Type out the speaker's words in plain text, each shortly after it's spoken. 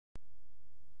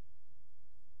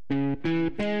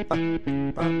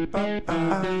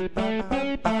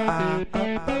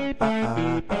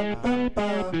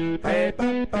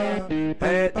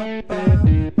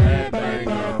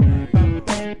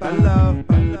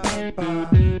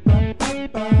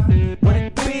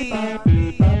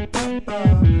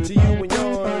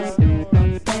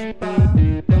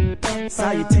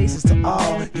Salutations to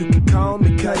all, you can call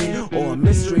me CUDI or a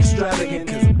mystery extravagant,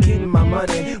 cause I'm getting my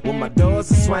money when my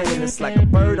doors are swinging. It's like a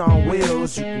bird on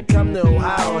wheels. You can come to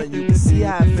Ohio and you can see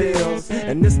how it feels.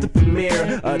 And it's the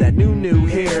premiere of that new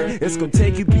here. It's gonna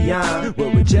take you beyond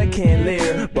where reject can't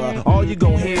live, but all you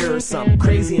gon' hear is something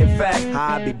crazy. In fact,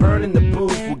 how I be burning the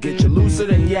booth will get you looser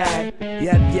than yak.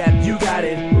 Yep, you got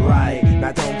it right.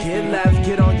 Now don't get left,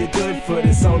 get on your good foot.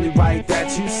 It's only right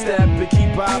that you step and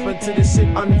keep bobbing to this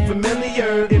shit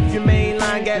unfamiliar. If your main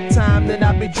line got time, then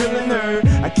I be drilling her.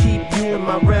 I keep you in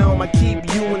my realm, I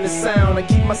keep you in the sound. I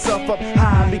keep myself up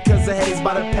high because of haze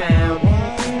by the pound.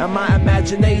 And my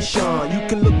imagination, you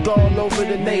can look all over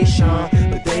the nation,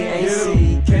 but they ain't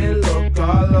see. You can look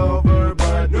all over,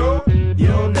 but no,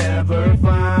 you'll never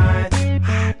find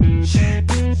hot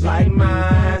shit like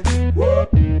mine. Woo,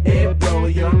 it blow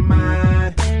your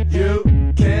mind. You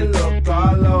can look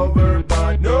all over,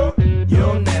 but no,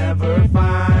 you'll never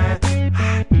find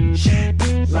hot shit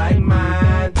like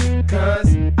mine,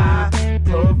 cause I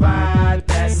provide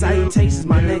that. Salutations,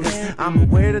 my niggas, I'm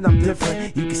aware that I'm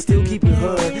different. You can still keep it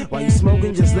hood while you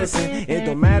smoking, just listen. It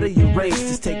don't matter your race,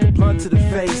 just take a blunt to the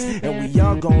face, and we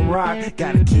all gon' rock,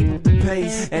 gotta keep up the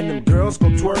pace. And them girls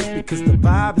gon' twerk because the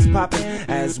vibe is poppin',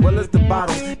 as well as the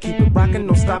bottles. Keep it rockin',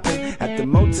 no stopping. At the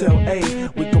Motel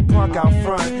 8, we gon' park out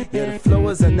front. Yeah, the flow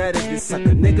is unedited,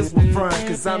 sucker niggas will front,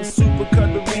 cause I'm super cut,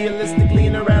 realistic,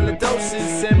 lean around the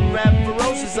doses, and rap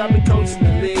ferocious. I be coaching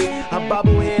the league. I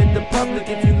bobblehead the public,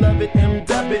 if you love it,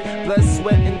 dub it. Blood,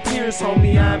 sweat, and tears,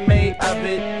 homie, I'm made of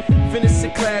it. Finish the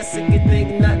classic, you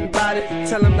think nothing about it.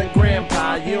 Tell him like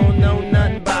grandpa, you don't know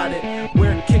nothing about it.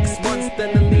 Wear kicks once,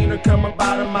 then the leaner come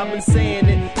about him. I've been saying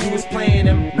it, you was playing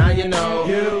him, now you know.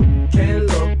 You can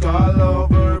look all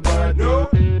over, but no,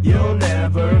 you'll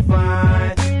never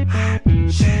find hot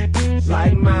shit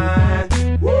like mine.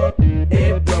 Woo,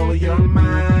 it blow your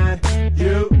mind.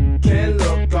 You can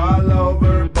look all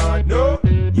over, but no,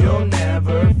 you'll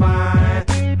never find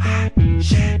hot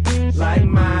shit like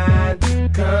mine,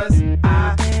 cause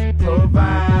I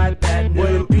provide that new.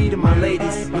 What it be to my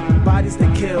ladies with the bodies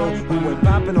they kill, who ain't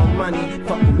popping on money?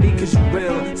 Fuck with me cause you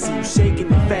real. See you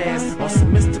shaking it fast on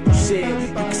some mystical shit.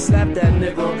 You can slap that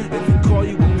nigga if he call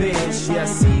you a bitch. Yeah, I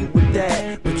see you with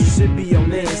that, but you should be on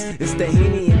this. It's the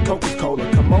Henny and Coca-Cola,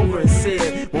 come over and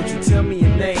sit. Won't you tell me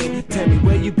your name, tell me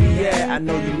where you be at? I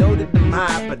know you know that I'm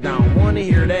hot, but I don't wanna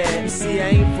hear that. You see, I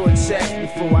aim for a check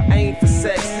before I aim for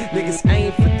sex. Niggas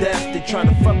aim for death, they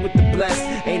tryna fuck with the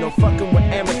blessed. Ain't no fucking with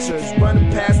amateurs, running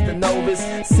past the novice.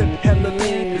 Sip hella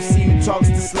lean, you see who talks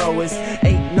the slowest.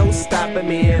 Ain't no stopping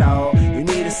me at all. You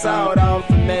need a sawed off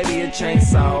and maybe a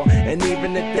chainsaw. And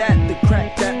even at that, the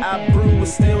crack that I brew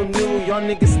is still new. Y'all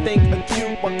niggas think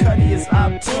acute, but CUDI is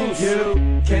obtuse.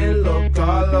 You can look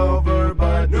all over,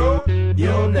 but no,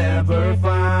 you'll never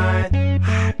find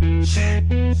hot shit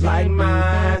like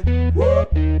mine. Woo,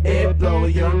 it blow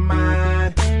your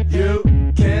mind. You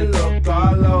can look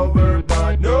all over,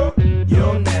 but no,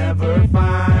 you'll never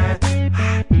find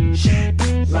hot shit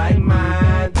like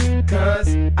mine,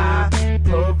 cause I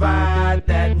provide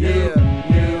that new.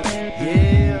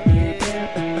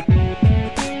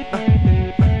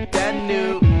 That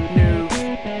new.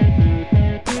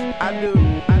 I do.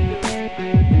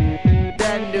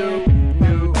 That new.